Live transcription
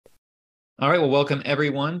All right, well, welcome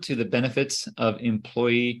everyone to the benefits of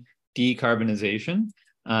employee decarbonization.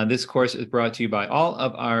 This course is brought to you by all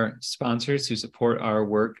of our sponsors who support our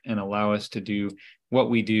work and allow us to do what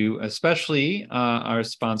we do, especially our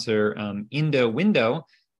sponsor, Indo Window.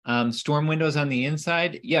 Storm windows on the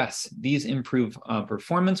inside. Yes, these improve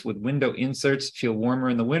performance with window inserts, feel warmer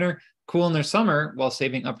in the winter, cool in the summer, while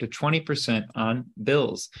saving up to 20% on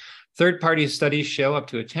bills. Third-party studies show up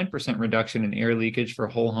to a 10% reduction in air leakage for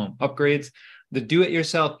whole home upgrades. The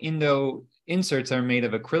do-it-yourself Indo inserts are made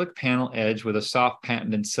of acrylic panel edge with a soft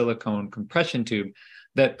patented silicone compression tube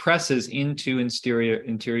that presses into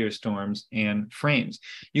interior storms and frames.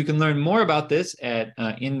 You can learn more about this at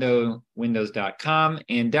indowindows.com,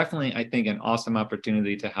 and definitely, I think, an awesome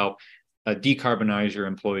opportunity to help decarbonize your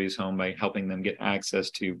employees' home by helping them get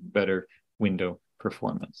access to better window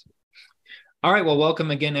performance. All right, well,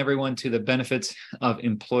 welcome again, everyone, to the benefits of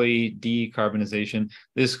employee decarbonization.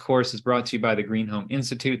 This course is brought to you by the GreenHome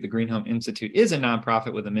Institute. The GreenHome Institute is a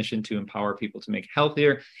nonprofit with a mission to empower people to make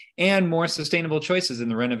healthier and more sustainable choices in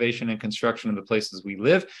the renovation and construction of the places we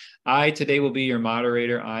live. I today will be your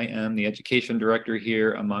moderator. I am the education director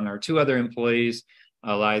here among our two other employees,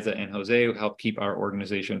 Eliza and Jose, who help keep our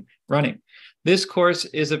organization running. This course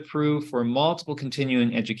is approved for multiple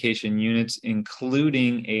continuing education units,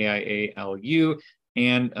 including AIALU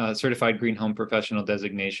and Certified Green Home Professional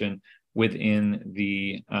designation within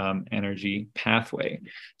the energy pathway.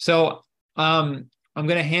 So I'm going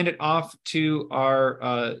to hand it off to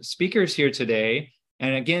our speakers here today.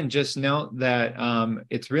 And again, just note that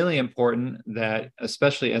it's really important that,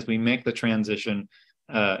 especially as we make the transition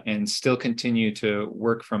and still continue to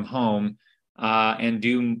work from home, and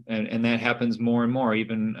that happens more and more,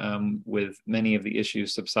 even with many of the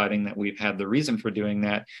issues subsiding that we've had the reason for doing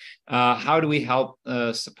that. How do we help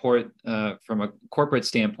support from a corporate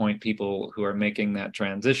standpoint people who are making that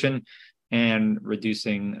transition and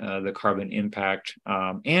reducing the carbon impact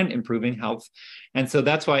and improving health? And so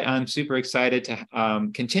that's why I'm super excited to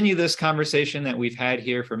continue this conversation that we've had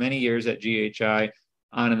here for many years at GHI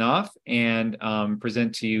on and off, and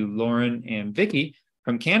present to you Lauren and Vicki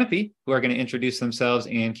from Canopy, who are going to introduce themselves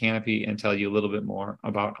and Canopy and tell you a little bit more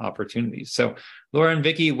about opportunities. So Laura and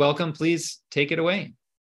Vicki, welcome. Please take it away.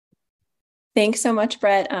 Thanks so much,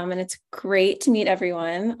 Brett. And it's great to meet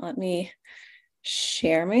everyone. Let me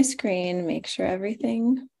share my screen, make sure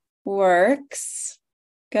everything works.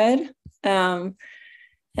 Good. And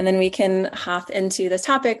then we can hop into this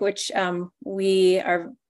topic, which we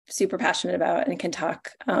are super passionate about and can talk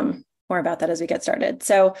more about that as we get started.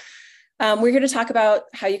 So we're here to talk about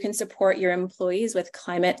how you can support your employees with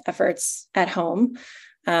climate efforts at home.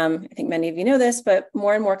 I think many of you know this, but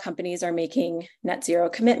more and more companies are making net zero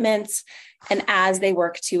commitments. And as they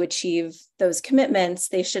work to achieve those commitments,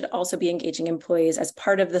 they should also be engaging employees as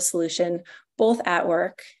part of the solution, both at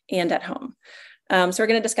work and at home. So we're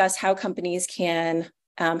going to discuss how companies can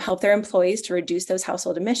help their employees to reduce those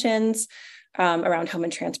household emissions around home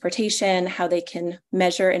and transportation, how they can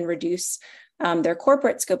measure and reduce their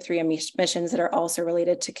corporate scope 3 emissions that are also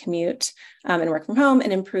related to commute and work from home,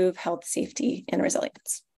 and improve health, safety, and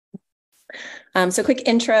resilience. So quick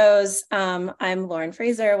intros. I'm Lauren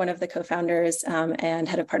Fraser, one of the co-founders and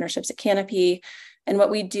head of partnerships at Canopy. And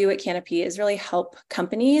what we do at Canopy is really help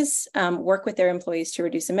companies work with their employees to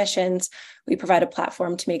reduce emissions. We provide a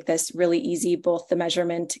platform to make this really easy, both the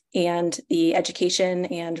measurement and the education,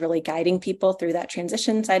 and really guiding people through that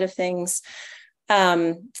transition side of things.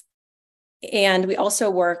 And we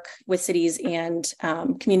also work with cities and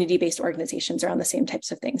community-based organizations around the same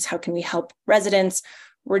types of things. How can we help residents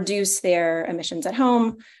reduce their emissions at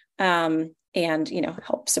home, and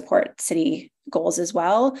help support city goals as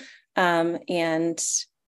well? And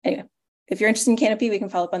anyway, if you're interested in Canopy, we can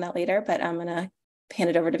follow up on that later, but I'm going to hand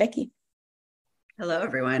it over to Vicki. Hello,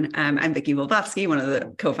 everyone. I'm Vicki Wolbowski, one of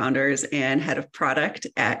the co-founders and head of product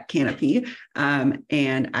at Canopy.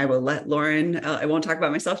 And I will let Lauren, I won't talk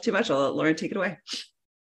about myself too much. I'll let Lauren take it away.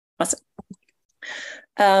 Awesome.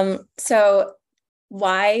 So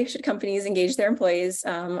why should companies engage their employees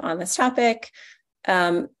on this topic?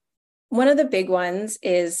 One of the big ones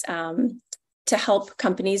is to help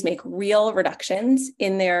companies make real reductions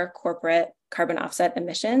in their corporate carbon offset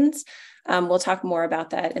emissions. We'll talk more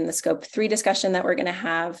about that in the scope 3 discussion that we're going to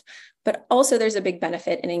have, but also there's a big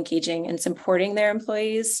benefit in engaging and supporting their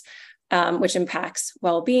employees, which impacts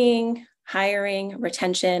well-being, hiring,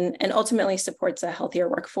 retention, and ultimately supports a healthier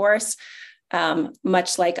workforce,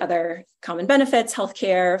 much like other common benefits,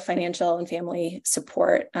 healthcare, financial, and family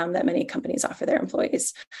support that many companies offer their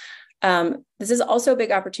employees. This is also a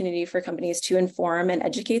big opportunity for companies to inform and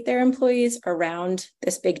educate their employees around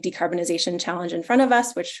this big decarbonization challenge in front of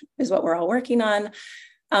us, which is what we're all working on,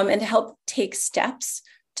 and to help take steps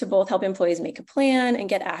to both help employees make a plan and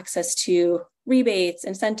get access to rebates,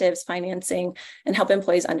 incentives, financing, and help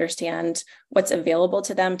employees understand what's available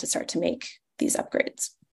to them to start to make these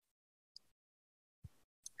upgrades.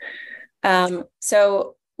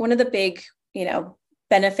 So one of the big,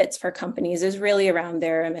 benefits for companies is really around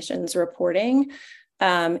their emissions reporting,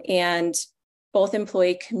 and both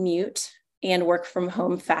employee commute and work from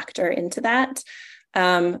home factor into that.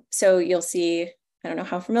 So you'll see, I don't know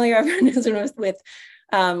how familiar everyone is with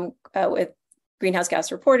greenhouse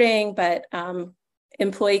gas reporting, but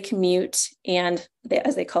employee commute and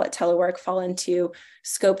as they call it, telework fall into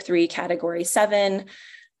scope 3, category 7.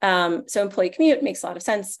 So employee commute makes a lot of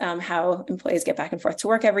sense, how employees get back and forth to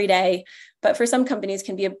work every day, but for some companies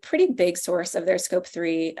can be a pretty big source of their scope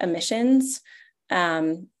 3 emissions.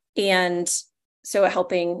 And so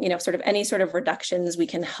helping, sort of any sort of reductions we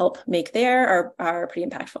can help make there are pretty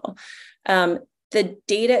impactful. The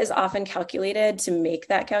data is often calculated to make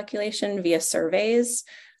that calculation via surveys.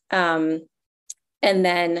 And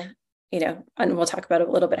then, and we'll talk about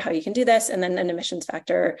a little bit how you can do this. And then an emissions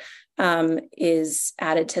factor is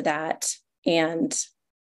added to that, and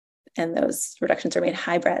those reductions are made.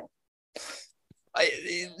 Hi, Brett.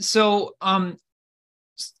 So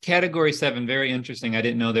category 7, very interesting. I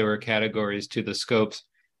didn't know there were categories to the scopes.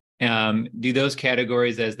 Do those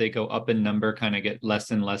categories, as they go up in number, kind of get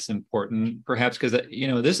less and less important, perhaps? Because,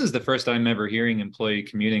 this is the first time ever hearing employee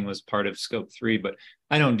commuting was part of scope 3, but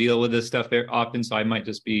I don't deal with this stuff very often, so I might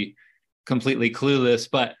just be completely clueless,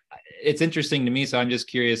 but it's interesting to me. So I'm just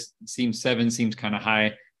curious, 7 seems kind of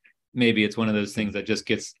high. Maybe it's one of those things that just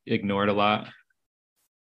gets ignored a lot.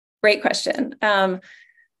 Great question.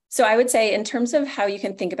 So I would say in terms of how you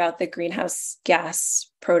can think about the greenhouse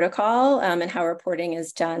gas protocol and how reporting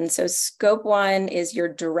is done. So scope 1 is your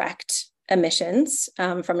direct emissions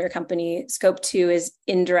from your company. Scope 2 is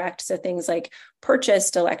indirect. So things like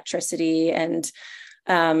purchased electricity and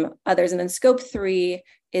others. And then scope 3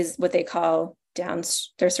 is what they call there's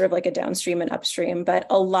sort of like a downstream and upstream, but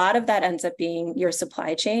a lot of that ends up being your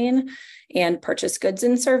supply chain and purchased goods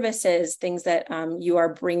and services, things that you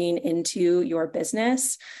are bringing into your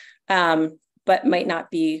business, but might not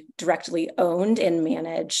be directly owned and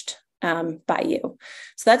managed by you.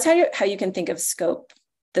 So that's how you can think of the scope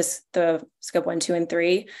 1, 2, and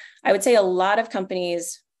 3. I would say a lot of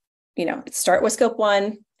companies, start with scope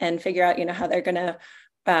 1 and figure out, how they're going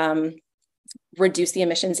to reduce the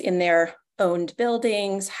emissions in their owned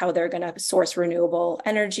buildings, how they're going to source renewable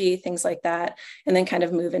energy, things like that, and then kind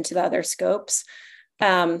of move into the other scopes.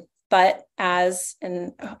 But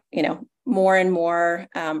more and more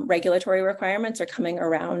regulatory requirements are coming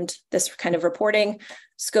around this kind of reporting,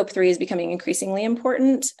 scope 3 is becoming increasingly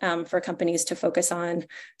important for companies to focus on,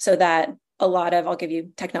 so that a lot of, I'll give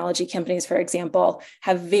you technology companies, for example,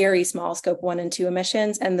 have very small scope 1 and 2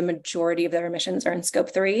 emissions, and the majority of their emissions are in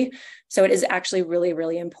scope 3. So it is actually really,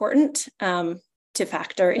 really important to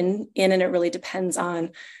factor in, and it really depends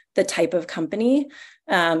on the type of company,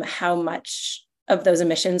 how much of those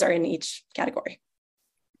emissions are in each category.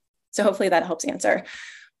 So hopefully that helps answer.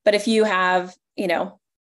 But if you have,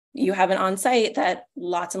 you have an on-site that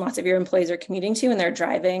lots and lots of your employees are commuting to, and they're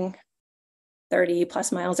driving 30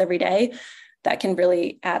 plus miles every day, that can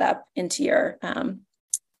really add up into your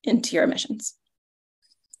emissions.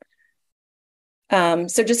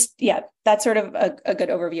 So just, that's sort of a good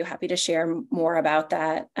overview. Happy to share more about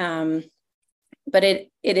that. But it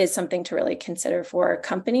is something to really consider for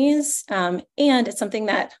companies. And it's something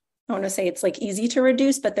that I want to say it's like easy to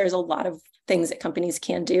reduce, but there's a lot of things that companies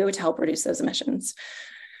can do to help reduce those emissions.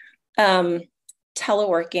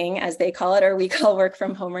 Teleworking, as they call it, or we call work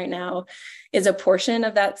from home right now, is a portion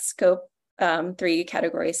of that scope 3,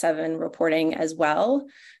 category 7 reporting as well.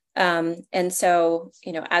 And so,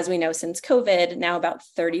 as we know, since COVID, now about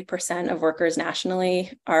 30% of workers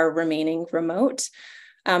nationally are remaining remote.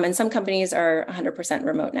 And some companies are 100%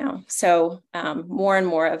 remote now. So more and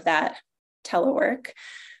more of that telework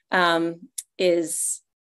is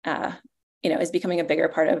becoming a bigger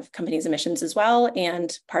part of companies' emissions as well,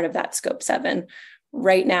 and part of that scope 7.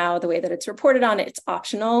 Right now, the way that it's reported on, it's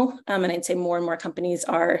optional. And I'd say more and more companies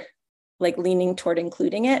are leaning toward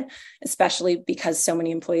including it, especially because so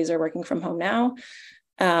many employees are working from home now.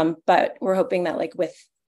 But we're hoping that with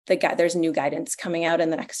there's new guidance coming out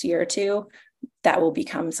in the next year or two, that will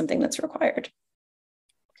become something that's required.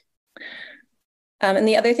 And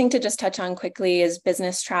the other thing to just touch on quickly is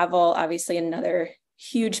business travel, obviously another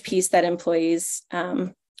huge piece that employees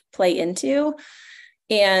play into.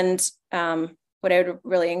 And what I would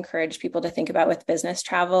really encourage people to think about with business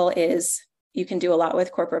travel is you can do a lot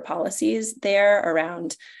with corporate policies there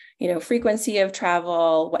around, frequency of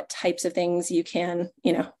travel, what types of things you can,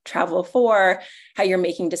 travel for, how you're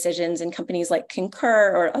making decisions in companies like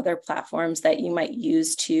Concur or other platforms that you might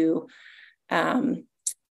use to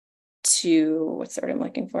what's the word I'm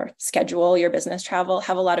looking for? Schedule your business travel,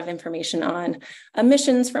 have a lot of information on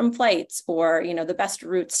emissions from flights or, the best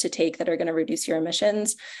routes to take that are going to reduce your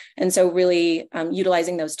emissions. And so really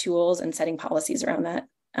utilizing those tools and setting policies around that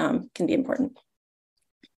can be important.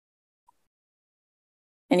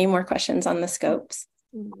 Any more questions on the scopes?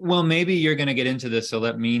 Well, maybe you're going to get into this, so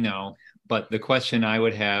let me know. But the question I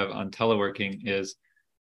would have on teleworking is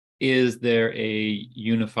there a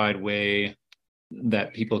unified way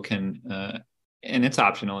that people can, and it's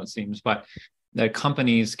optional, it seems, but that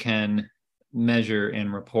companies can measure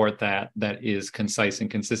and report that is concise and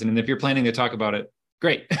consistent? And if you're planning to talk about it,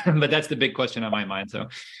 great. But that's the big question on my mind. So,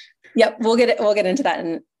 yep, we'll get into that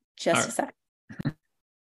in just a sec.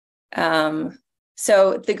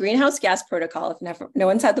 So the greenhouse gas protocol, if no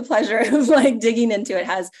one's had the pleasure of digging into it,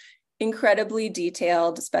 has incredibly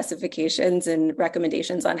detailed specifications and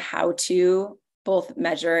recommendations on how to both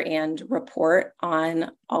measure and report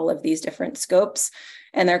on all of these different scopes.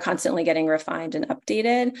 And they're constantly getting refined and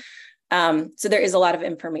updated. So there is a lot of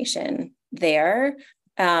information there.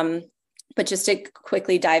 But just to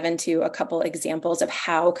quickly dive into a couple examples of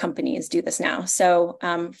how companies do this now. So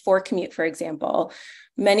for commute, for example,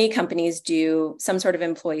 many companies do some sort of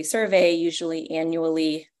employee survey, usually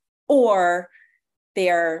annually, or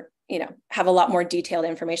they're, have a lot more detailed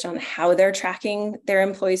information on how they're tracking their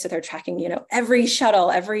employees. So they're tracking, every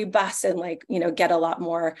shuttle, every bus, and get a lot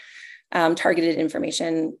more targeted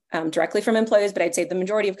information directly from employees. But I'd say the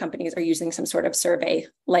majority of companies are using some sort of survey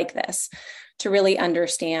like this to really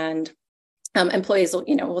understand. Employees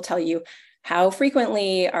will tell you how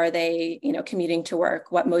frequently are they, commuting to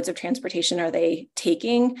work, what modes of transportation are they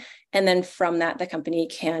taking, and then from that, the company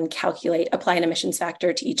can apply an emissions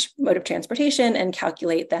factor to each mode of transportation and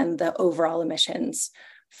calculate then the overall emissions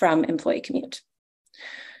from employee commute.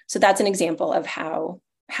 So that's an example of how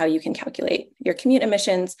you can calculate your commute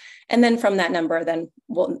emissions, and then from that number, then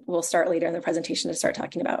we'll start later in the presentation to start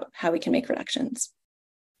talking about how we can make reductions.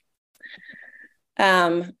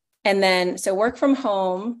 And then, so work from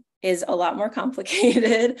home is a lot more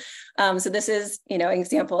complicated. So this is, an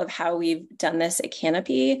example of how we've done this at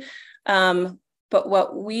Canopy. But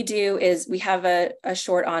what we do is we have a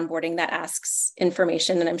short onboarding that asks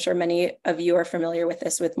information. And I'm sure many of you are familiar with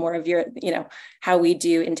this with more of your, how we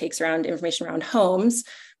do intakes around information around homes.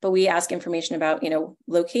 But we ask information about,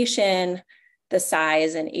 location, the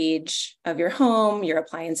size and age of your home, your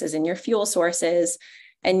appliances and your fuel sources,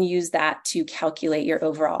 and use that to calculate your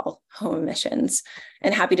overall home emissions.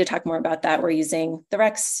 And happy to talk more about that. We're using the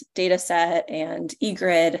REX data set and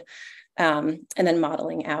eGrid, and then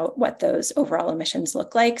modeling out what those overall emissions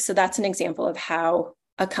look like. So that's an example of how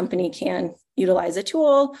a company can utilize a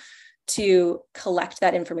tool to collect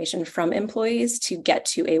that information from employees to get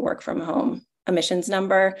to a work from home emissions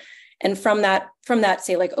number. And from that,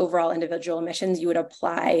 say overall individual emissions, you would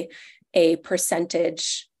apply a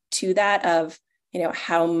percentage to that of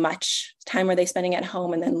how much time are they spending at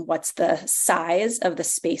home, and then what's the size of the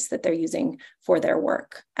space that they're using for their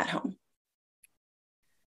work at home.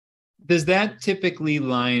 Does that typically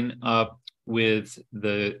line up with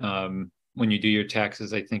the, when you do your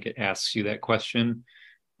taxes? I think it asks you that question,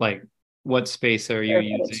 like what space are you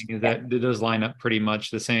using? Do those line up pretty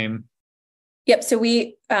much the same? Yep. So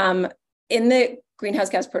we, in the greenhouse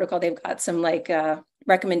gas protocol, they've got some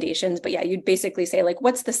recommendations, but yeah, you'd basically say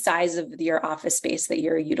what's the size of your office space that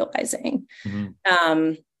you're utilizing?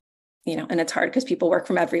 Mm-hmm. And it's hard because people work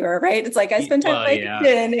from everywhere, right? It's I spend time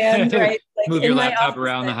kitchen and right, move your laptop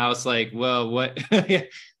around the house. What?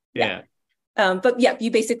 Yeah. But yeah, you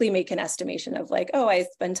basically make an estimation of I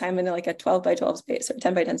spend time in a 12 by 12 space or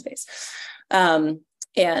 10 by 10 space, and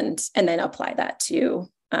then apply that to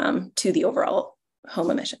the overall home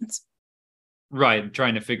emissions. Right.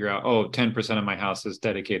 Trying to figure out, 10% of my house is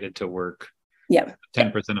dedicated to work. Yeah.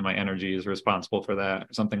 10% of my energy is responsible for that,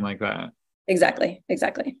 or something like that. Exactly.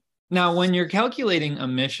 Now, when you're calculating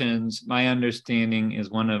emissions, my understanding is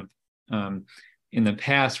in the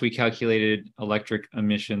past, we calculated electric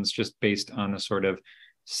emissions just based on a sort of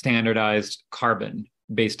standardized carbon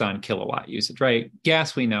based on kilowatt usage, right?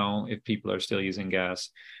 Gas, we know if people are still using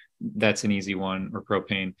gas, that's an easy one, or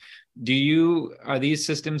propane. Are these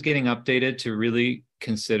systems getting updated to really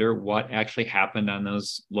consider what actually happened on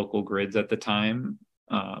those local grids at the time?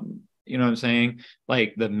 You know what I'm saying?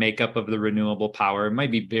 Like the makeup of the renewable power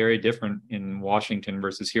might be very different in Washington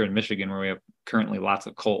versus here in Michigan, where we have currently lots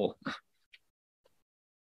of coal.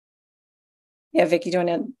 Yeah, Vicky, do you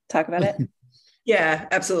want to talk about it? Yeah,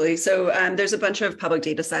 absolutely. So there's a bunch of public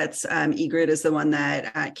data sets. eGrid is the one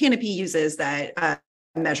that Canopy uses that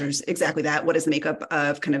measures exactly that. What is the makeup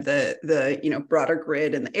of kind of the broader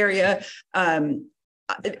grid in the area? And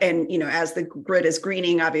as the grid is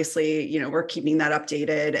greening, obviously, we're keeping that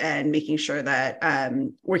updated and making sure that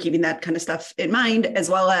we're keeping that kind of stuff in mind, as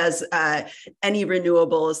well as any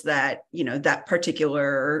renewables that that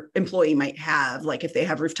particular employee might have. Like if they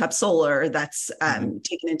have rooftop solar, that's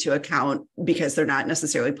taken into account because they're not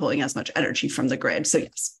necessarily pulling as much energy from the grid. So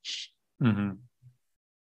yes. Mm-hmm.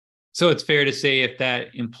 So it's fair to say if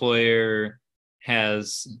that employer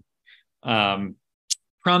has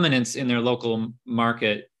prominence in their local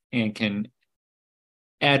market and can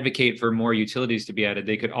advocate for more utilities to be added,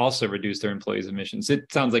 they could also reduce their employees' emissions.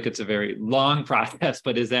 It sounds like it's a very long process,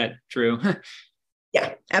 but is that true?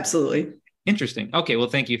 Yeah, absolutely. Interesting. Okay, well,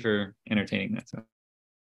 thank you for entertaining that.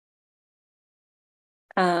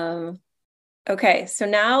 Okay, so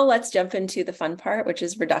now let's jump into the fun part, which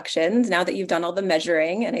is reductions. Now that you've done all the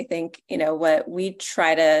measuring, and I think, what we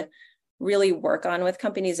try to really work on with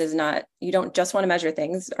companies is not, you don't just want to measure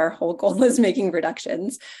things. Our whole goal is making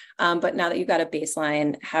reductions. But now that you've got a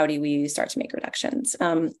baseline, how do we start to make reductions?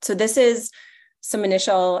 So this is some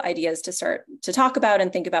initial ideas to start to talk about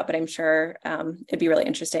and think about, but I'm sure it'd be really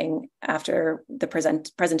interesting after the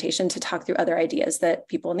presentation to talk through other ideas that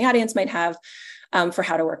people in the audience might have for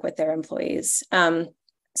how to work with their employees.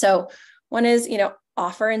 So one is,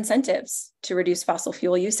 offer incentives to reduce fossil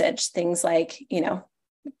fuel usage, things like,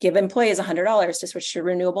 give employees $100 to switch to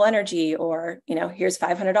renewable energy, or, here's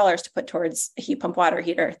 $500 to put towards a heat pump water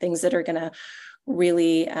heater, things that are going to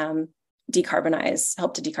really help to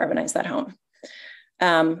decarbonize that home.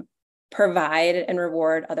 Provide and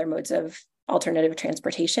reward other modes of alternative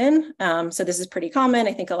transportation. So this is pretty common.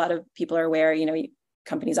 I think a lot of people are aware,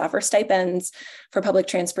 companies offer stipends for public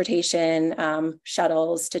transportation,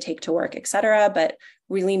 shuttles to take to work, et cetera, but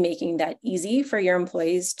really making that easy for your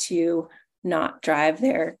employees to not drive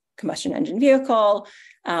their combustion engine vehicle,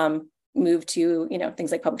 move to,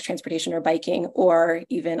 things like public transportation or biking, or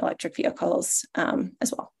even electric vehicles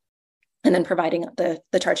as well. And then providing the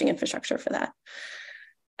charging infrastructure for that.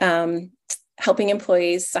 Helping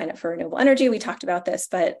employees sign up for renewable energy. We talked about this,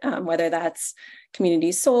 but whether that's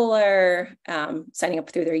community solar, signing up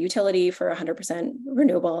through their utility for 100%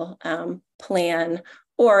 renewable plan,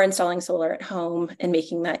 or installing solar at home and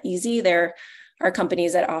making that easy. There are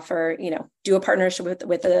companies that offer, do a partnership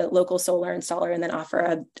with a local solar installer and then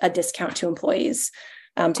offer a discount to employees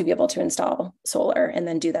to be able to install solar and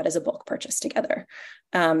then do that as a bulk purchase together.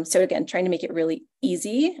 So again, trying to make it really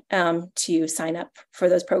easy to sign up for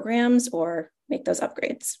those programs or make those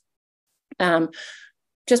upgrades.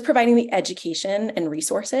 Just providing the education and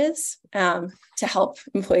resources to help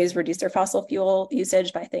employees reduce their fossil fuel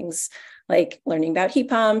usage by things like learning about heat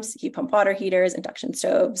pumps, heat pump water heaters, induction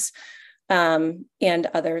stoves, and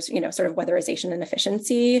others, sort of weatherization and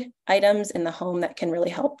efficiency items in the home that can really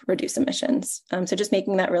help reduce emissions. So just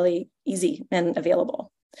making that really easy and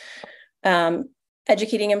available.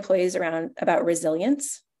 Educating employees about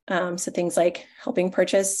resilience. So things like helping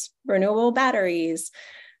purchase renewable batteries,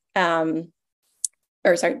 purchase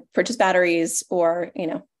batteries, or,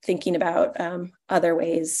 thinking about other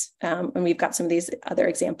ways. And we've got some of these other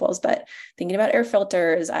examples, but thinking about air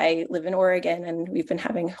filters. I live in Oregon and we've been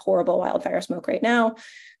having horrible wildfire smoke right now.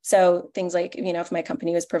 So things like, if my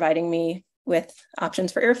company was providing me with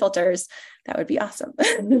options for air filters, that would be awesome.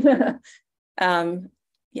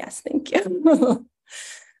 Yes, thank you.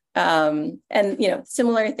 And,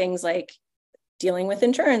 similar things like dealing with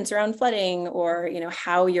insurance around flooding, or,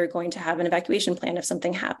 how you're going to have an evacuation plan if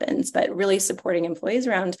something happens, but really supporting employees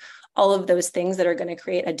around all of those things that are going to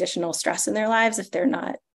create additional stress in their lives if they're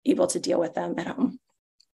not able to deal with them at home.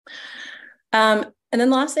 And then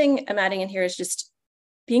the last thing I'm adding in here is just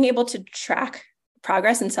being able to track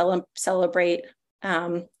progress and celebrate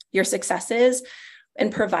your successes,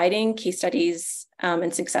 and providing case studies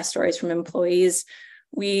and success stories from employees.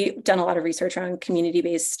 We've done a lot of research around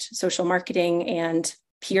community-based social marketing, and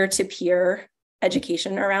peer-to-peer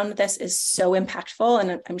education around this is so impactful.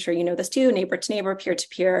 And I'm sure you know this too, neighbor to neighbor,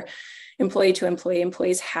 peer-to-peer, employee to employee.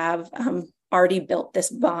 Employees have already built this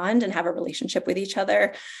bond and have a relationship with each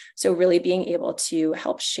other. So really being able to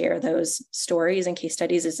help share those stories and case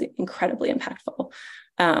studies is incredibly impactful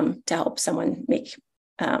to help someone make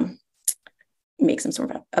some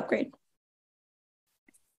sort of upgrade.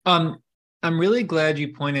 I'm really glad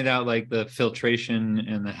you pointed out like the filtration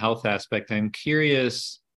and the health aspect. I'm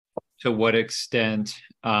curious to what extent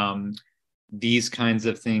these kinds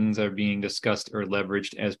of things are being discussed or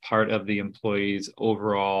leveraged as part of the employee's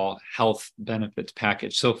overall health benefits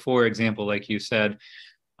package. So for example, like you said,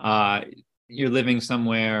 you're living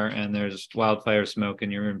somewhere and there's wildfire smoke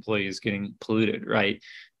and your employee is getting polluted, right?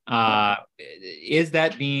 Is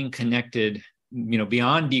that being connected,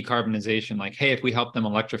 beyond decarbonization? Like, hey, if we help them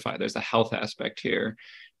electrify, there's a health aspect here.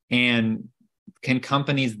 And can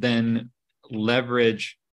companies then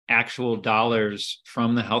leverage actual dollars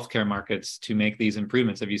from the healthcare markets to make these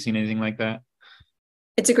improvements? Have you seen anything like that?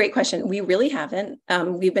 It's a great question. We really haven't.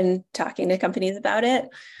 We've been talking to companies about it,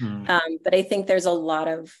 but I think there's a lot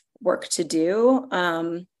of work to do.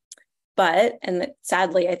 And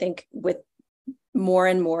sadly, I think with more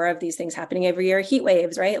and more of these things happening every year, heat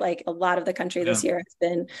waves, right? Like a lot of the country this year has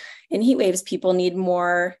been in heat waves. People need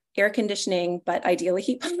more air conditioning, but ideally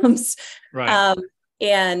heat pumps. Right.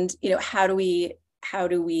 And how do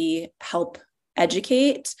we help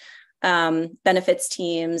educate benefits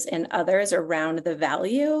teams and others around the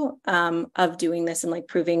value of doing this and like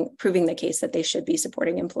proving the case that they should be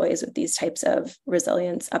supporting employees with these types of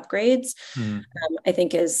resilience upgrades? I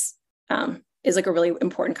think is like a really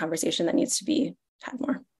important conversation that needs to be had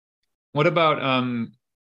more. What about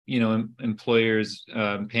employers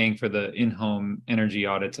paying for the in-home energy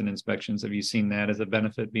audits and inspections? Have you seen that as a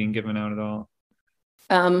benefit being given out at all?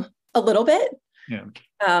 A little bit. Yeah.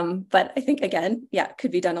 But I think again, it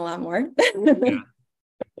could be done a lot more. Yeah.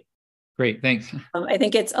 Great, thanks. I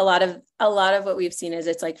think it's a lot of what we've seen is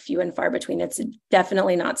it's like few and far between. It's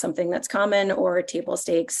definitely not something that's common or table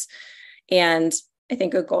stakes. And I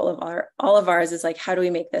think a goal of all of ours is like, how do we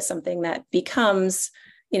make this something that becomes,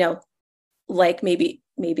 like maybe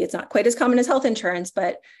it's not quite as common as health insurance,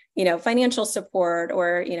 but financial support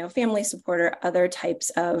or family support or other types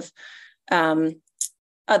of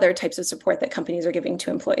support that companies are giving to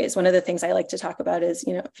employees. One of the things I like to talk about is,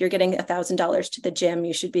 if you're getting $1,000 to the gym,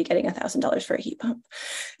 you should be getting $1,000 for a heat pump.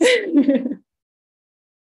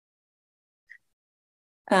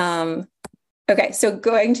 Okay, so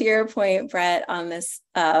going to your point, Brett, on this,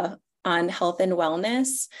 on health and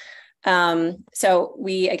wellness. So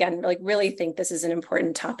we, again, really think this is an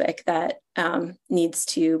important topic that needs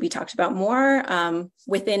to be talked about more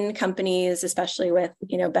within companies, especially with,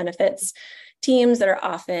 benefits teams that are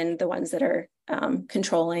often the ones that are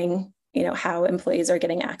controlling, how employees are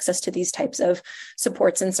getting access to these types of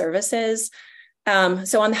supports and services.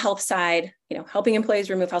 So on the health side, helping employees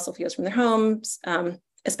remove fossil fuels from their homes,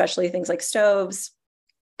 especially things like stoves.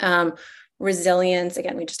 Resilience,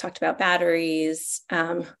 again, we just talked about batteries.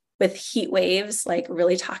 With heat waves, like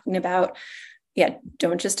really talking about,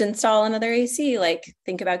 don't just install another AC, like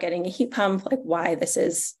think about getting a heat pump, like why this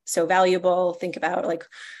is so valuable. Think about like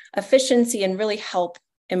efficiency and really help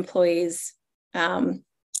employees think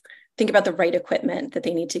about the right equipment that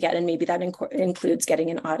they need to get. And maybe that includes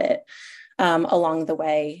getting an audit along the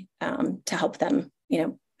way to help them,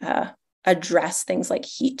 address things like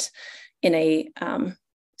heat in a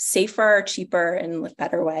safer, cheaper, and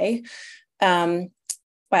better way.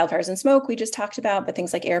 Wildfires and smoke, we just talked about, but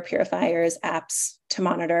things like air purifiers, apps to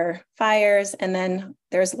monitor fires. And then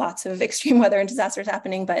there's lots of extreme weather and disasters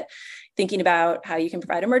happening, but thinking about how you can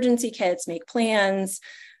provide emergency kits, make plans,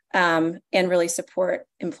 and really support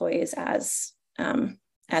employees as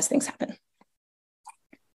things happen.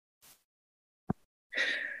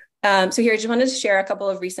 So here, I just wanted to share a couple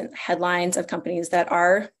of recent headlines of companies that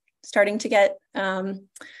are starting to get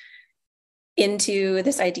into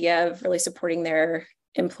this idea of really supporting their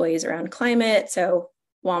employees around climate. So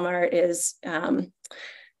Walmart is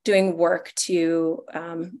doing work to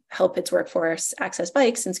help its workforce access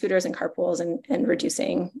bikes and scooters and carpools and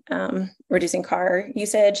reducing car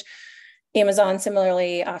usage. Amazon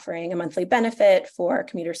similarly offering a monthly benefit for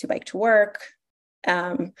commuters who bike to work.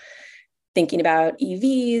 Thinking about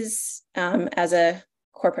EVs as a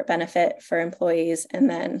corporate benefit for employees. And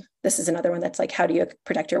then this is another one that's like, how do you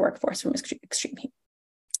protect your workforce from extreme heat?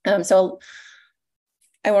 So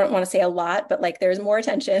I won't want to say a lot, but like there's more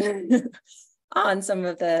attention on some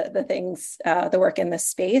of the things, the work in this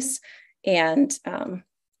space. And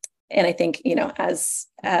I think, as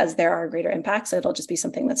there are greater impacts, it'll just be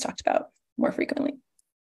something that's talked about more frequently.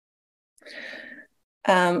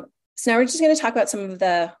 So now we're just going to talk about some of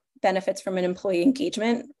the benefits from an employee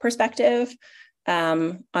engagement perspective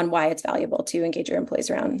on why it's valuable to engage your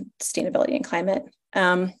employees around sustainability and climate.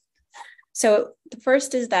 So the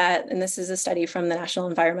first is that, and this is a study from the National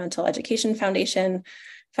Environmental Education Foundation,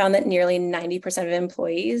 found that nearly 90% of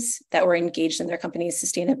employees that were engaged in their company's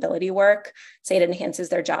sustainability work say it enhances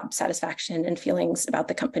their job satisfaction and feelings about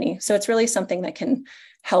the company. So it's really something that can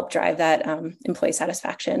help drive that employee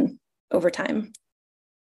satisfaction over time.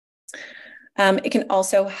 It can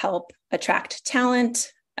also help attract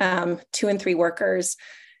talent. 2 in 3 workers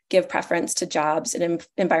give preference to jobs in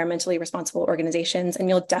environmentally responsible organizations, and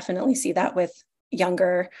you'll definitely see that with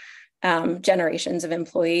younger generations of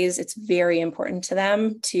employees. It's very important to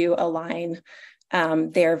them to align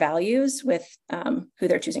their values with who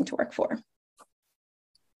they're choosing to work for.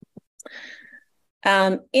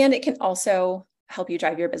 And it can also help you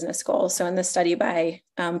drive your business goals. So in the study by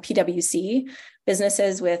PwC,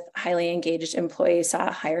 businesses with highly engaged employees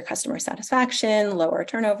saw higher customer satisfaction, lower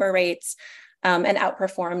turnover rates, and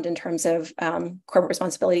outperformed in terms of corporate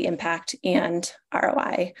responsibility impact and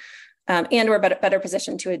ROI. And we're better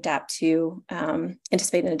positioned to adapt to,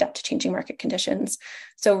 anticipate and adapt to changing market conditions.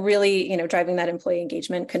 So really, driving that employee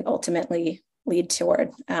engagement can ultimately lead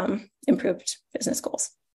toward improved business goals.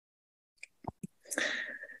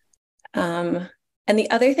 And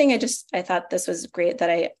the other thing I thought this was great that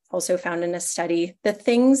I also found in a study, the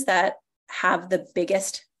things that have the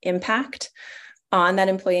biggest impact on that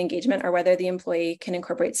employee engagement are whether the employee can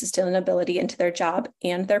incorporate sustainability into their job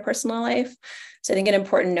and their personal life. So I think an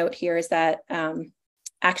important note here is that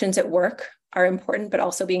actions at work are important, but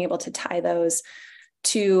also being able to tie those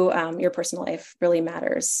to your personal life really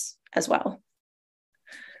matters as well.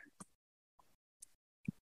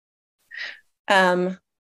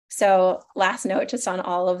 So last note, just on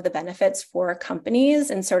all of the benefits for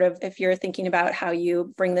companies and sort of if you're thinking about how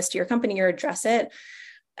you bring this to your company or address it,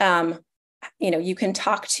 you can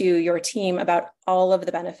talk to your team about all of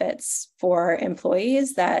the benefits for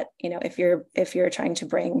employees that, if you're trying to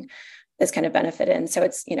bring this kind of benefit in. So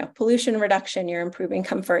it's, pollution reduction, you're improving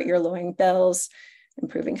comfort, you're lowering bills,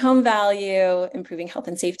 improving home value, improving health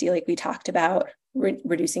and safety, like we talked about,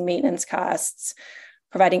 reducing maintenance costs,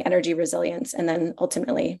 providing energy resilience, and then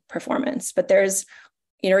ultimately performance. But there's,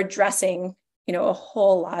 addressing, a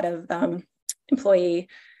whole lot of employee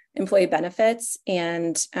benefits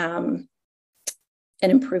and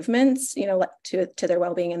improvements, to their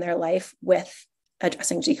well-being in their life with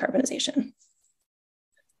addressing decarbonization.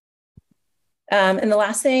 And the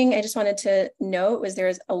last thing I just wanted to note was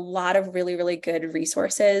there's a lot of really, really good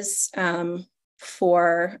resources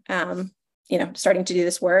for, starting to do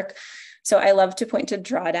this work. So I love to point to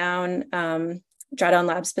Drawdown. Drawdown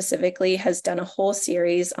Lab specifically has done a whole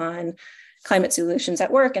series on climate solutions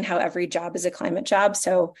at work and how every job is a climate job.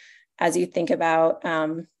 So as you think about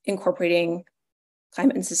incorporating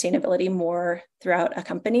climate and sustainability more throughout a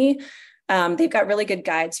company, they've got really good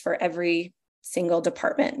guides for every single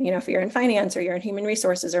department. If you're in finance or you're in human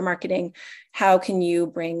resources or marketing, how can you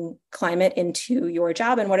bring climate into your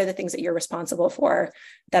job and what are the things that you're responsible for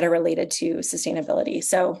that are related to sustainability?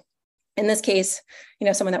 So in this case,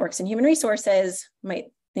 someone that works in human resources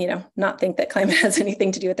might, not think that climate has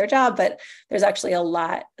anything to do with their job, but there's actually a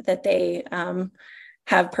lot that they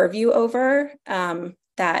have purview over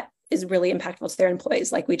that is really impactful to their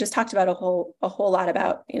employees. Like we just talked about a whole lot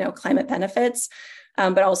about, climate benefits,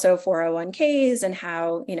 but also 401ks and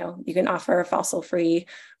how, you can offer fossil-free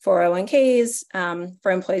 401ks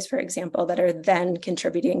for employees, for example, that are then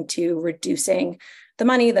contributing to reducing the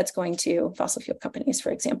money that's going to fossil fuel companies,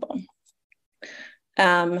 for example.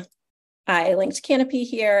 I linked Canopy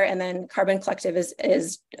here, and then Carbon Collective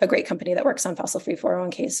is a great company that works on fossil-free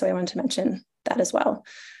 401ks. So I wanted to mention that as well.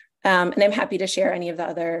 And I'm happy to share any of the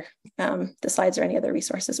other, the slides or any other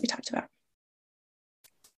resources we talked about.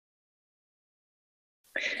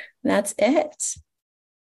 That's it.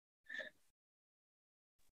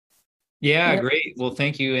 Yeah, great. Well,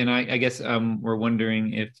 thank you. And I guess we're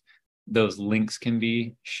wondering if those links can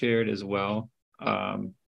be shared as well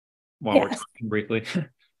while we're talking briefly.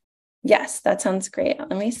 Yes, that sounds great.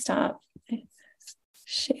 Let me stop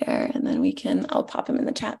share and then I'll pop them in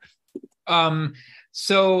the chat.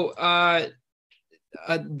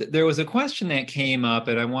 There was a question that came up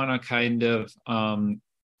and I want to kind of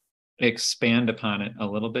expand upon it a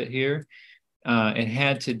little bit here. It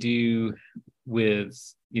had to do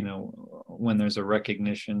with, when there's a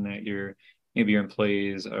recognition that maybe your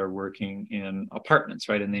employees are working in apartments,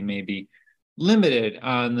 right? And they may be limited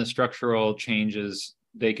on the structural changes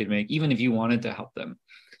they could make, even if you wanted to help them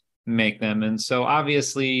make them. And so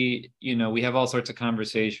obviously, we have all sorts of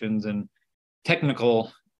conversations and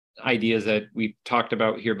technical ideas that we've talked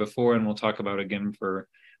about here before, and we'll talk about again for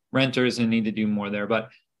renters and need to do more there. But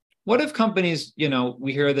what if companies,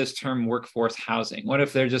 we hear this term workforce housing. What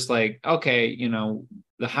if they're just like, okay,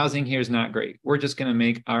 the housing here is not great. We're just going to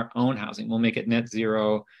make our own housing. We'll make it net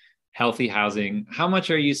zero, healthy housing. How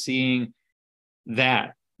much are you seeing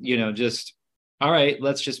that, just, all right,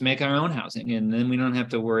 let's just make our own housing and then we don't have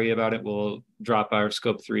to worry about it. We'll drop our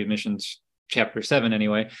scope 3 emissions, chapter 7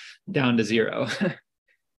 anyway, down to 0.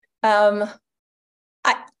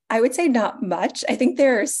 I would say not much. I think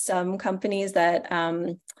there are some companies that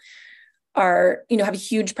are, have a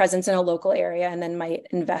huge presence in a local area and then might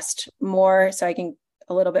invest more. So I can,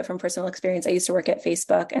 a little bit from personal experience, I used to work at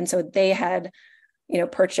Facebook. And so they had,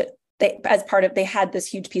 purchased, they had this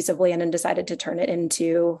huge piece of land and decided to turn it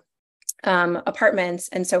into apartments.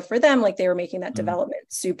 And so for them, like they were making that development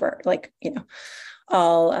super, like,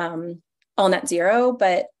 all net zero.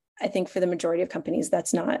 But I think for the majority of companies,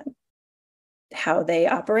 that's not how they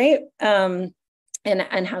operate and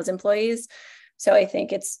house employees. So I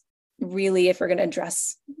think it's really, if we're going to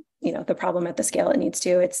address, the problem at the scale it needs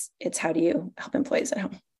to, it's how do you help employees at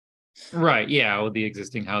home? Right. Yeah. With the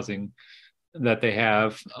existing housing that they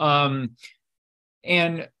have.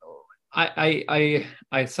 And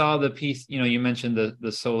I saw the piece, you mentioned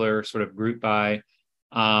the solar sort of group buy.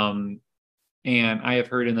 And I have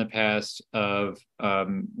heard in the past of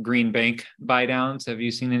green bank buy downs. Have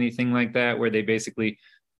you seen anything like that where they basically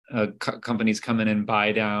companies come in and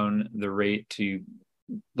buy down the rate to,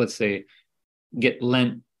 let's say, get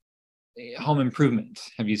lent home improvement?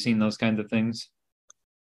 Have you seen those kinds of things?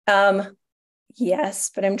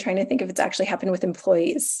 Yes, but I'm trying to think if it's actually happened with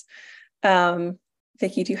employees.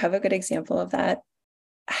 Vicki, do you have a good example of that?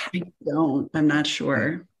 I don't. I'm not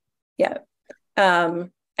sure. Yeah. I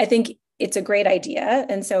think it's a great idea.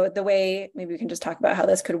 And so the way, maybe we can just talk about how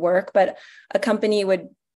this could work, but a company would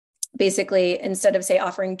basically, instead of say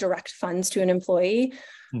offering direct funds to an employee,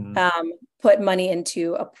 put money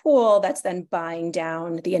into a pool that's then buying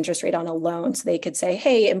down the interest rate on a loan. So they could say,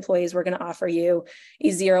 hey, employees, we're going to offer you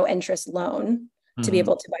a 0 interest loan to be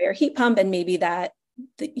able to buy your heat pump. And maybe that,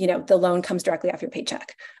 the loan comes directly off your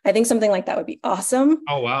paycheck. I think something like that would be awesome.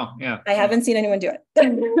 Oh, wow. Yeah. I haven't seen anyone do it.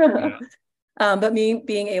 Yeah. But me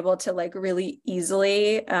being able to like really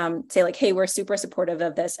easily say like, hey, we're super supportive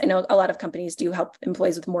of this. I know a lot of companies do help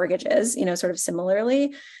employees with mortgages, sort of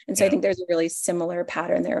similarly. And so I think there's a really similar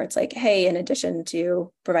pattern there. It's like, hey, in addition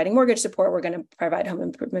to providing mortgage support, we're going to provide home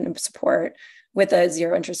improvement support with a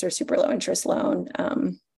 0 interest or super low interest loan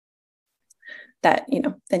that,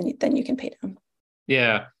 then you can pay down.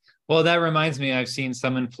 Yeah. Well, that reminds me, I've seen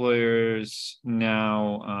some employers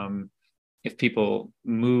now, if people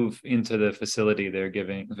move into the vicinity, they're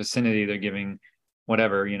giving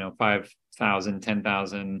whatever, 5,000,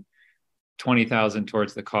 10,000, 20,000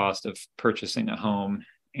 towards the cost of purchasing a home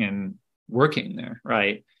and working there.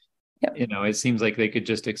 Right. Yep. It seems like they could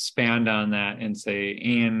just expand on that and say,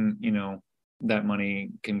 and, that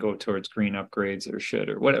money can go towards green upgrades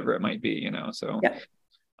or whatever it might be, so, yep.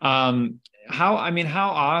 How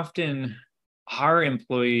often are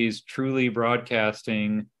employees truly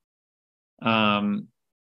broadcasting? I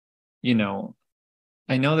know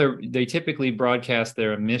they typically broadcast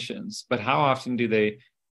their emissions, but how often do they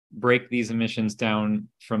break these emissions down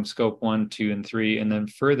from scope 1, 2, and 3, and then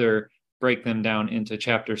further break them down into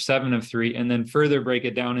chapter 7 of 3, and then further break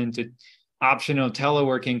it down into optional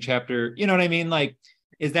teleworking chapter? You know what I mean? Like,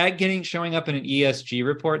 is that showing up in an ESG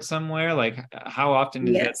report somewhere? Like, how often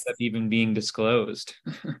is that stuff even being disclosed?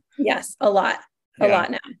 Yes, a lot now.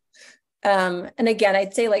 And again,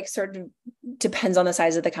 I'd say like sort of depends on the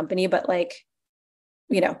size of the company, but like,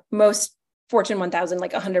 most Fortune 1000,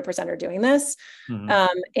 like 100% are doing this.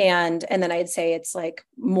 And then I'd say it's like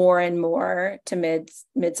more and more to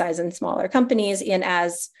mid-size and smaller companies. And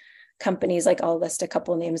as companies, like I'll list a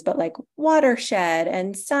couple of names, but like Watershed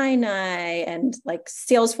and Sinai and like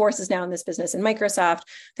Salesforce is now in this business, and Microsoft,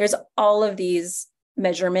 there's all of these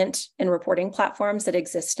measurement and reporting platforms that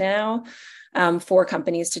exist now for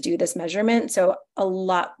companies to do this measurement. So a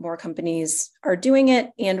lot more companies are doing it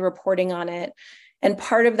and reporting on it. And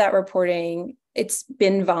part of that reporting, it's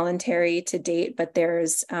been voluntary to date, but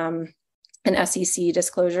there's an SEC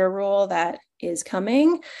disclosure rule that is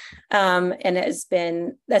coming. And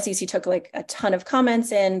the SEC took like a ton of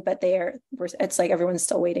comments in, but it's like everyone's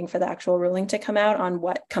still waiting for the actual ruling to come out on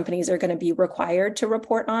what companies are going to be required to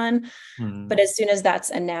report on. But as soon as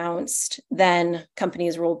that's announced, then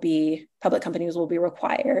public companies will be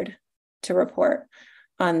required to report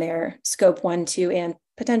on their scope 1, 2, and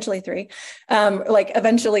potentially 3, like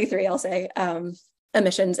eventually 3, I'll say,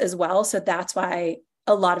 emissions as well. So that's why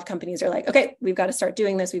a lot of companies are like, okay, we've got to start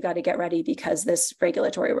doing this. We've got to get ready because this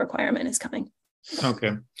regulatory requirement is coming.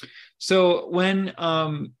 Okay. So when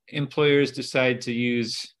employers decide to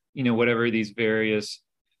use, whatever these various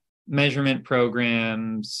measurement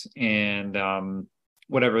programs and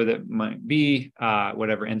whatever that might be,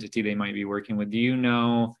 whatever entity they might be working with. Do you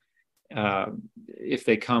know if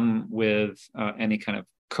they come with any kind of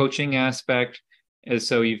coaching aspect? And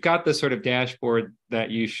so you've got the sort of dashboard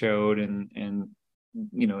that you showed, and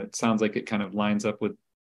it sounds like it kind of lines up with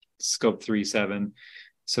Scope 3.7,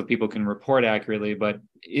 so people can report accurately. But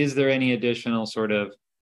is there any additional sort of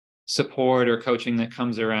support or coaching that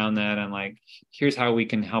comes around that? And like, here's how we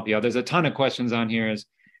can help you out. There's a ton of questions on here. Is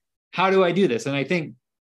how do I do this? And I think,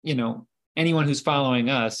 anyone who's following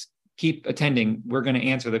us, keep attending. We're going to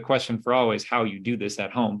answer the question for always how you do this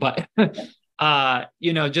at home. But,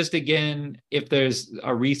 just again, if there's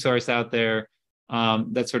a resource out there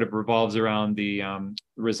that sort of revolves around the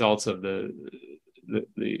results of the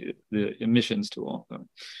emissions tool. So.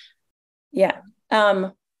 Yeah.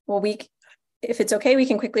 Well, if it's okay, we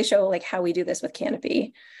can quickly show like how we do this with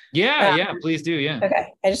Canopy. Yeah, please do. Yeah.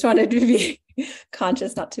 Okay. I just wanted to be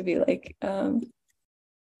conscious not to be like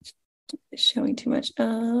showing too much.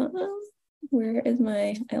 Where is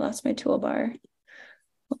I lost my toolbar.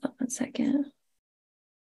 Hold on 1 second.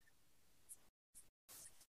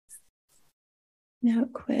 Now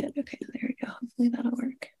quit. Okay, there we go. Hopefully that'll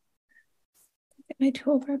work. Get my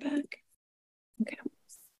toolbar back. Okay.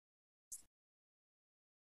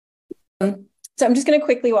 So I'm just going to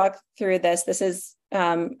quickly walk through this. This is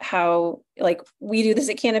how we do this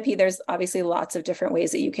at Canopy. There's obviously lots of different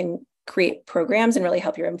ways that you can create programs and really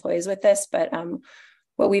help your employees with this. But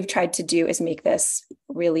what we've tried to do is make this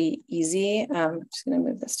really easy. I'm just going to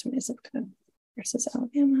move this to my zip code versus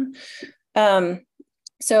Alabama.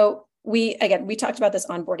 So we talked about this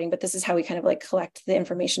onboarding, but this is how we kind of collect the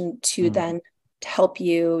information to then to help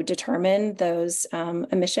you determine those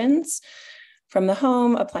emissions from the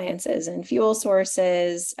home, appliances and fuel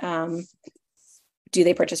sources. Do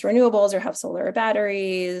they purchase renewables or have solar or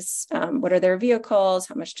batteries? What are their vehicles?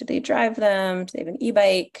 How much do they drive them? Do they have an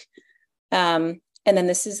e-bike? And then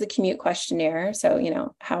this is the commute questionnaire.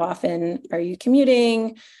 So, how often are you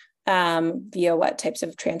commuting? Via what types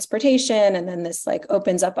of transportation? And then this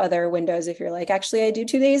opens up other windows if you're actually, I do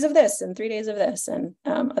 2 days of this and 3 days of this and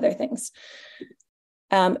other things.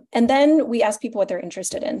 And then we ask people what they're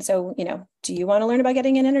interested in. So, do you want to learn about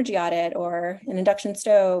getting an energy audit or an induction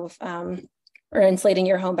stove or insulating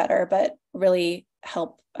your home better? But really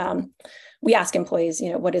help. We ask employees,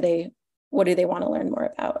 what do they want to learn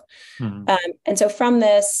more about? And so from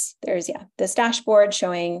this, there's this dashboard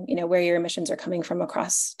showing, where your emissions are coming from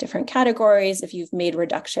across different categories. If you've made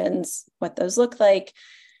reductions, what those look like.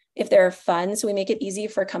 If there are funds, we make it easy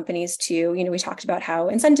for companies to, we talked about how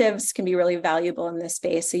incentives can be really valuable in this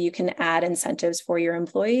space. So you can add incentives for your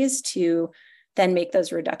employees to then make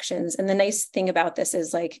those reductions. And the nice thing about this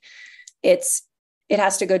is it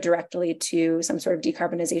has to go directly to some sort of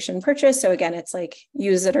decarbonization purchase. So again, it's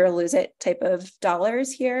use it or lose it type of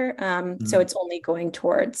dollars here. So it's only going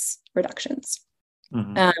towards reductions.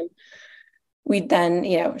 We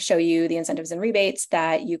then, show you the incentives and rebates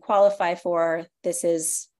that you qualify for. This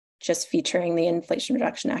is just featuring the Inflation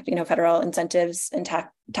Reduction Act, federal incentives and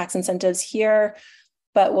tax incentives here,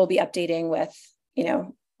 but we'll be updating with,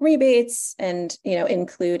 rebates and,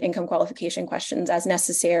 include income qualification questions as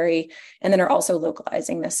necessary. And then are also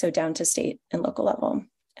localizing this. So down to state and local level.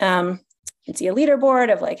 You can see a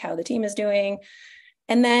leaderboard of how the team is doing,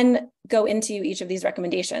 and then go into each of these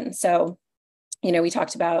recommendations. So, we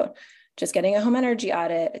talked about just getting a home energy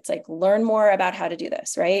audit. It's learn more about how to do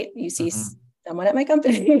this, right? You see someone at my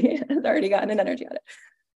company has already gotten an energy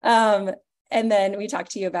audit. And then we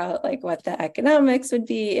talked to you about what the economics would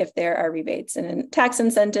be, if there are rebates and tax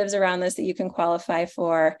incentives around this that you can qualify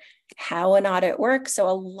for, how an audit works. So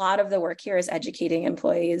a lot of the work here is educating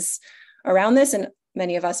employees around this. And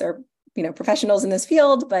many of us are, professionals in this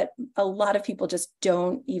field, but a lot of people just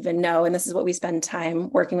don't even know. And this is what we spend time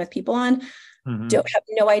working with people on. Don't have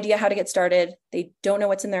no idea how to get started. They don't know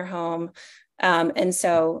what's in their home. And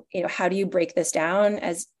so, how do you break this down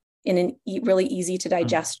as in a really easy to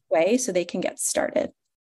digest way so they can get started?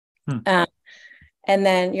 And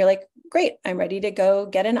then you're great, I'm ready to go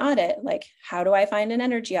get an audit. How do I find an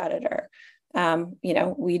energy auditor?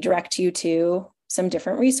 We direct you to some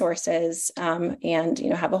different resources and,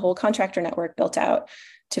 have a whole contractor network built out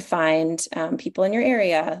to find people in your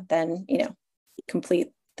area, then, complete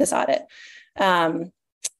this audit. And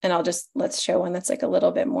let's show one that's a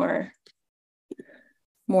little bit more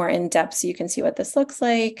in depth so you can see what this looks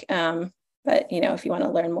like. But, if you want to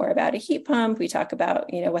learn more about a heat pump, we talk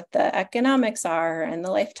about, what the economics are and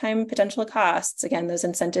the lifetime potential costs, again, those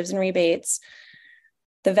incentives and rebates,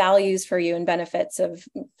 the values for you and benefits of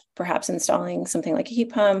perhaps installing something like a heat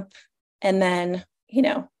pump. And then,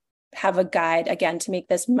 have a guide, again, to make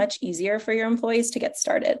this much easier for your employees to get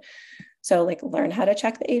started. So like learn how to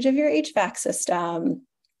check the age of your HVAC system,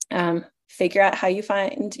 figure out how you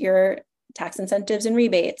find your tax incentives and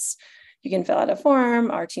rebates. You can fill out a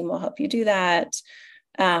form. Our team will help you do that.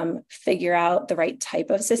 Figure out the right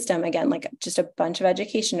type of system. Again, like just a bunch of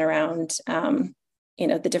education around,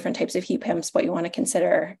 the different types of heat pumps, what you want to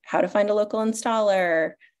consider, how to find a local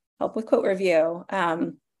installer, help with quote review.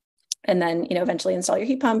 And then, eventually install your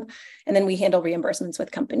heat pump. And then we handle reimbursements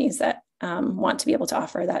with companies that want to be able to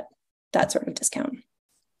offer that sort of discount.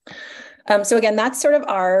 So again, that's sort of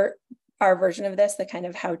our version of this, the kind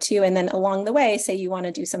of how to, and then along the way, say you want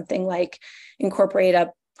to do something like incorporate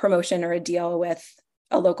a promotion or a deal with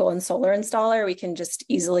a local and solar installer, we can just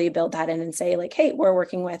easily build that in and say like, hey, we're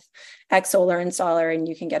working with X solar installer and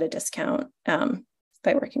you can get a discount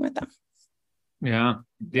by working with them. Yeah.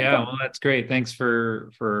 Well, that's great. Thanks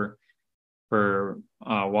for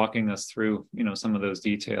walking us through, some of those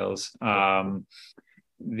details. Hopefully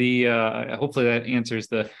that answers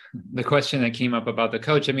the question that came up about the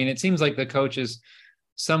coach. I mean, it seems like the coach is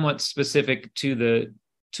somewhat specific to the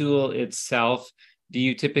tool itself. Do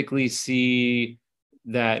you typically see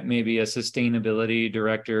that maybe a sustainability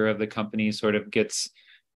director of the company sort of gets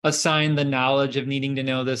assigned the knowledge of needing to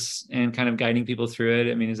know this and kind of guiding people through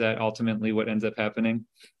it? I mean, is that ultimately what ends up happening?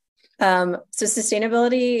 So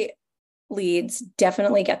sustainability leads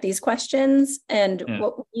definitely get these questions. And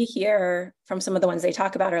what we hear from some of the ones they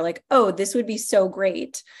talk about are like, oh, this would be so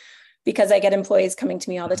great, because I get employees coming to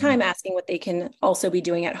me all the time asking what they can also be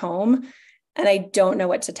doing at home. And I don't know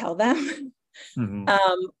what to tell them.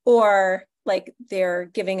 Or like they're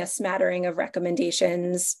giving a smattering of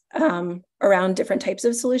recommendations around different types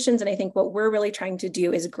of solutions. And I think what we're really trying to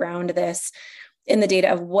do is ground this in the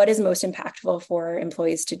data of what is most impactful for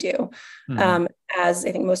employees to do. As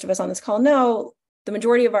I think most of us on this call know, the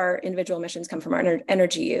majority of our individual emissions come from our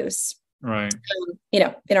energy use. Right.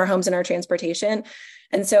 In our homes and our transportation.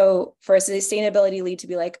 And so for a sustainability lead to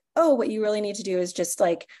be like, oh, what you really need to do is just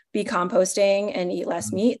like be composting and eat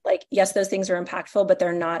less meat. Like, yes, those things are impactful, but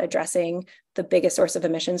they're not addressing the biggest source of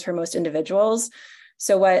emissions for most individuals.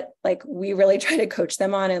 So what like we really try to coach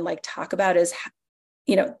them on and like talk about is,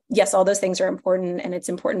 yes, all those things are important, and it's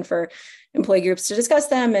important for employee groups to discuss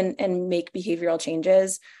them and make behavioral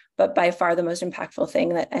changes. But by far the most impactful thing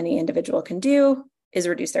that any individual can do is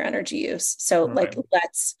reduce their energy use. So like,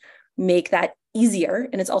 let's make that easier.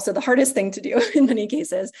 And it's also the hardest thing to do in many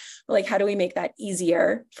cases. But like, how do we make that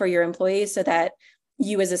easier for your employees so that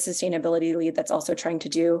you as a sustainability lead that's also trying to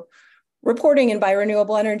do reporting and buy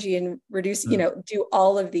renewable energy and reduce, do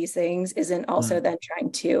all of these things isn't also then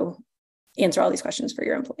trying to answer all these questions for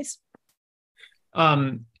your employees.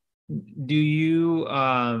 Do you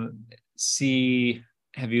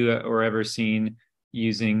have you or ever seen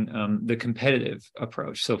using the competitive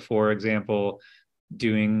approach? So for example,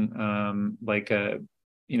 doing one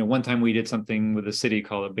time we did something with the city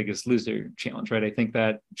called a Biggest Loser Challenge, right? I think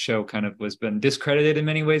that show kind of was been discredited in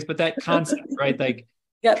many ways, but that concept, right? Like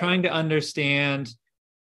trying to understand,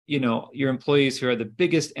 your employees who are the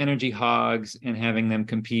biggest energy hogs and having them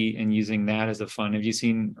compete and using that as a fun. Have you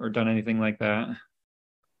seen or done anything like that?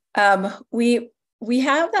 We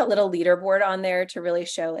have that little leaderboard on there to really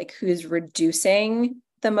show like who's reducing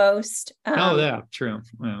the most. True.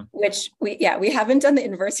 Yeah. Which we haven't done the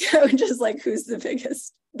inverse yet, which is like who's the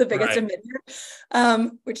biggest right.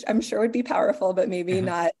 emitter, which I'm sure would be powerful, but maybe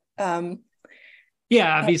not.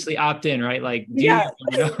 Obviously opt in, right? Like, yeah,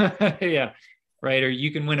 right. Or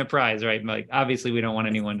you can win a prize, right? Like, obviously we don't want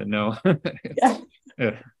anyone to know.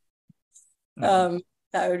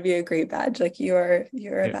 That would be a great badge. Like you're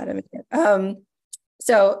a bad emitter.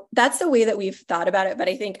 So that's the way that we've thought about it. But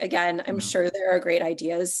I think, again, I'm sure there are great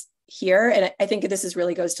ideas here. And I think this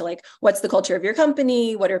really goes to like, what's the culture of your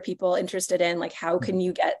company? What are people interested in? Like, how can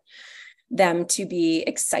you get them to be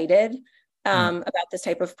excited about this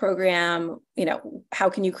type of program? How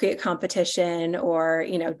can you create competition or,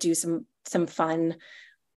 do some fun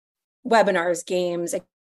webinars, games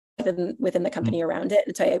within the company around it?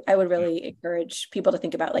 And so I would really encourage people to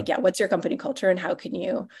think about like, what's your company culture and how can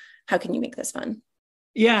you make this fun?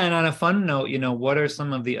 Yeah. And on a fun note, what are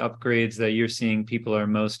some of the upgrades that you're seeing people are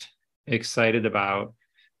most excited about?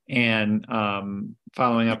 And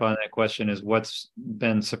following up on that question is what's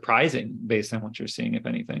been surprising based on what you're seeing, if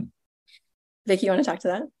anything? Vicki, you want to talk to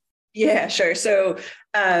that? Yeah, sure. So,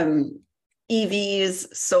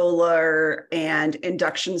 EVs, solar, and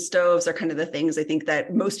induction stoves are kind of the things I think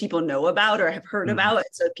that most people know about or have heard about.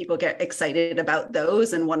 So people get excited about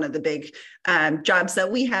those. And one of the big jobs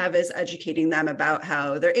that we have is educating them about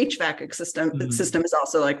how their HVAC system is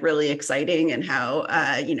also like really exciting, and how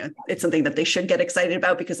it's something that they should get excited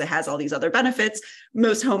about because it has all these other benefits.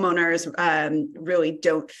 Most homeowners really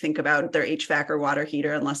don't think about their HVAC or water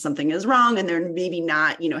heater unless something is wrong, and they're maybe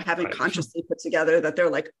not, haven't consciously put together that they're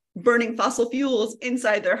like burning fossil fuels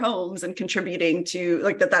inside their homes and contributing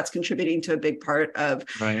to that's contributing to a big part of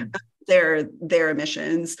their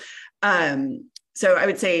emissions. So I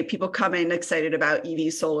would say people come in excited about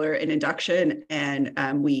EV, solar, and induction,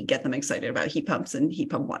 and we get them excited about heat pumps and heat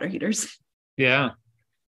pump water heaters. Yeah.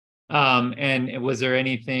 And was there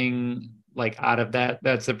anything like out of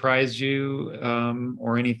that surprised you,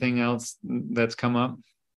 or anything else that's come up?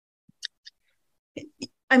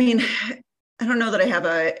 I mean, I don't know that I have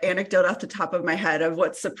an anecdote off the top of my head of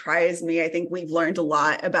what surprised me. I think we've learned a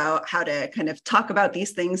lot about how to kind of talk about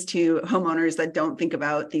these things to homeowners that don't think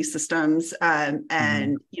about these systems,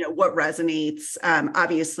 and what resonates.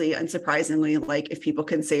 Obviously, unsurprisingly, like if people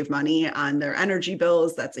can save money on their energy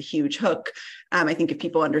bills, that's a huge hook. I think if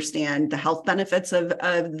people understand the health benefits of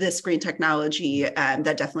this green technology,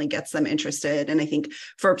 that definitely gets them interested. And I think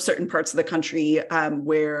for certain parts of the country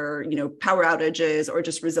where power outages or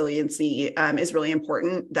just resiliency is really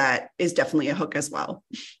important, that is definitely a hook as well.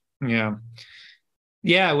 Yeah,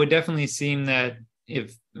 it would definitely seem that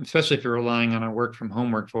especially if you're relying on a work from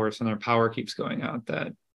home workforce and their power keeps going out,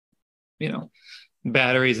 that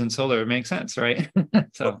batteries and solar make sense, right?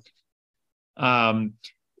 So.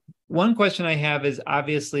 One question I have is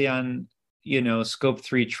obviously on, scope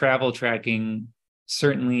 3 travel tracking,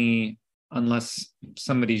 certainly unless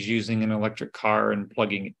somebody's using an electric car and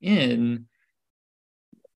plugging it in,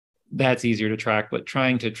 that's easier to track, but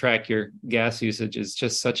trying to track your gas usage is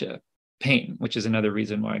just such a pain, which is another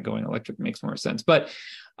reason why going electric makes more sense. But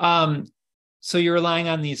so you're relying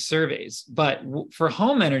on these surveys, but for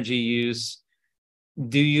home energy use,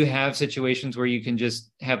 do you have situations where you can just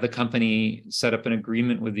have the company set up an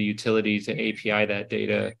agreement with the utility to API that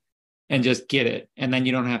data and just get it, and then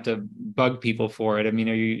you don't have to bug people for it? I mean,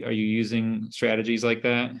 are you using strategies like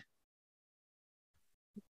that?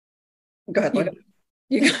 Go ahead.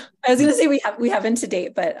 I was going to say we haven't to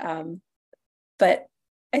date, but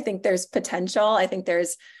I think there's potential. I think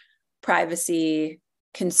there's privacy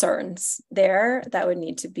concerns there that would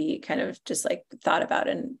need to be kind of just like thought about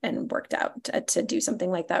and worked out to do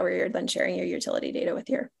something like that, where you're then sharing your utility data with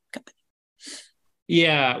your company.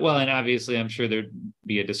 Yeah, well, and obviously I'm sure there'd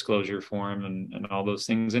be a disclosure form and all those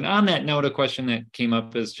things. And on that note, a question that came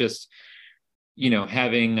up is just,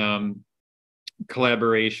 having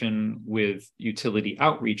collaboration with utility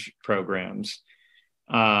outreach programs.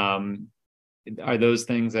 Are those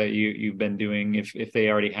things that you've been doing if they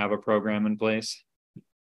already have a program in place?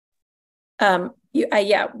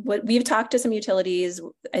 We've talked to some utilities.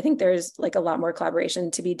 I think there's like a lot more collaboration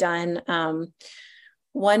to be done.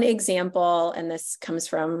 One example, and this comes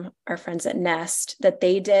from our friends at Nest, that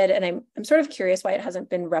they did, and I'm sort of curious why it hasn't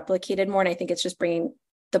been replicated more. And I think it's just bringing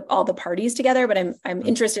all the parties together. But I'm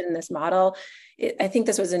interested in this model. I think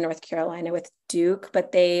this was in North Carolina with Duke, but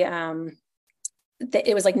it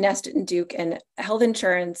was like Nest and Duke and health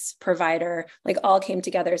insurance provider, like all came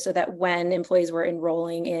together so that when employees were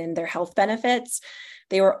enrolling in their health benefits,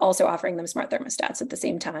 they were also offering them smart thermostats at the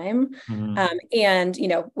same time. And,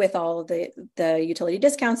 with all the utility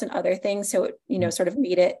discounts and other things. So, sort of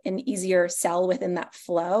made it an easier sell within that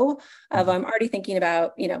flow of I'm already thinking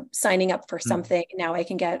about, signing up for something. Now I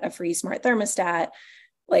can get a free smart thermostat.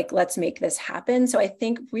 Like, let's make this happen. So I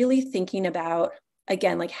think really thinking about,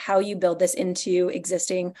 again, like how you build this into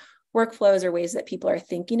existing workflows or ways that people are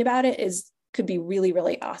thinking about it could be really,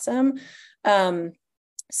 really awesome.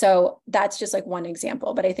 So that's just like one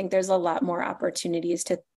example, but I think there's a lot more opportunities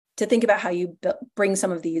to think about how you bring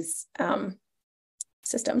some of these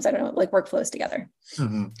systems, I don't know, like workflows together.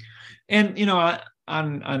 Mm-hmm. And,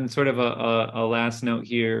 on sort of a last note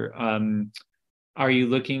here, are you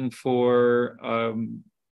looking for,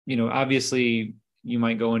 obviously you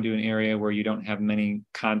might go into an area where you don't have many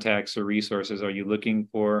contacts or resources. Are you looking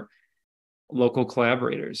for local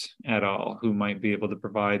collaborators at all who might be able to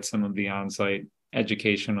provide some of the on-site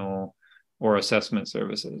educational or assessment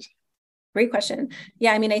services? Great question.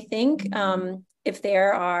 Yeah, I mean, I think if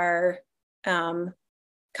there are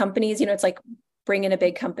companies, it's like bring in a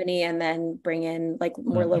big company and then bring in like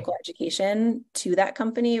more local education to that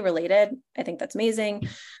company related. I think that's amazing.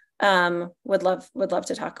 Would love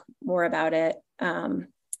to talk more about it.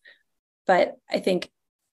 But I think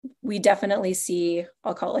we definitely see,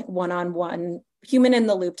 I'll call it like one-on-one, human in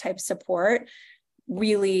the loop type support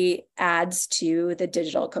really adds to the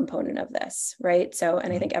digital component of this, right? So,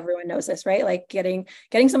 and I think everyone knows this, right? Like getting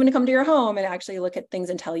someone to come to your home and actually look at things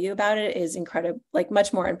and tell you about it is incredible, like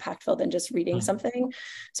much more impactful than just reading something.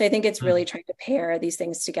 So I think it's really trying to pair these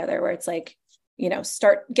things together where it's like, you know,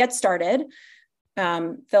 get started,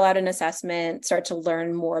 fill out an assessment, start to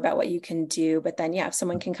learn more about what you can do. But then, yeah, if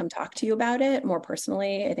someone can come talk to you about it more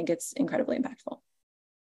personally, I think it's incredibly impactful.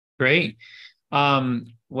 Great. I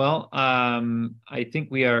think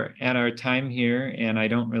we are at our time here, and I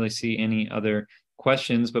don't really see any other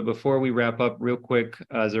questions. But before we wrap up, real quick,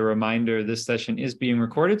 as a reminder, this session is being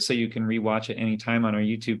recorded, so you can rewatch it anytime on our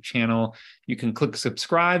YouTube channel. You can click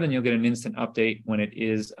subscribe, and you'll get an instant update when it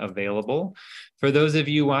is available. For those of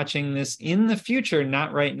you watching this in the future,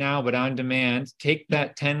 not right now, but on demand, take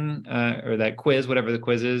that 10 or that quiz, whatever the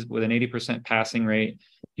quiz is, with an 80% passing rate.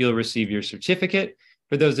 You'll receive your certificate.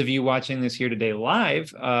 For those of you watching this here today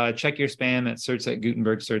live, check your spam at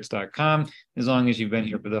search@gutenbergsearch.com. As long as you've been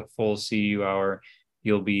here for the full CEU hour,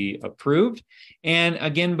 you'll be approved. And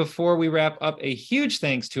again, before we wrap up, a huge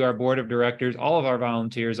thanks to our board of directors, all of our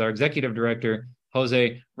volunteers, our executive director,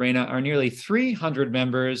 Jose Reyna, our nearly 300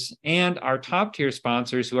 members, and our top tier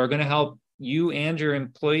sponsors who are going to help you and your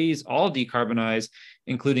employees all decarbonize,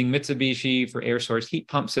 including Mitsubishi for air source heat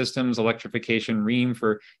pump systems, electrification, Rheem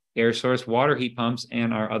for air source water heat pumps,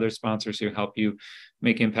 and our other sponsors who help you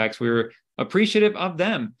make impacts. We're appreciative of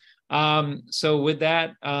them. So with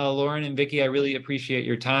that, Lauren and Vicki, I really appreciate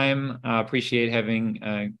your time. Appreciate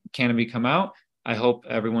having Canopy come out. I hope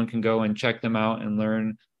everyone can go and check them out and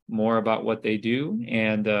learn more about what they do.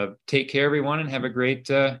 And take care, everyone, and have a great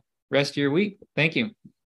rest of your week. Thank you.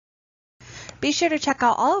 Be sure to check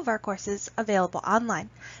out all of our courses available online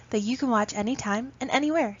that you can watch anytime and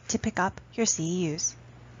anywhere to pick up your CEUs.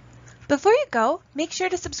 Before you go, make sure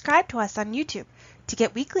to subscribe to us on YouTube to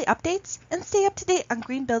get weekly updates and stay up to date on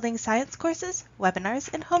green building science courses,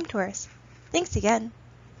 webinars, and home tours. Thanks again.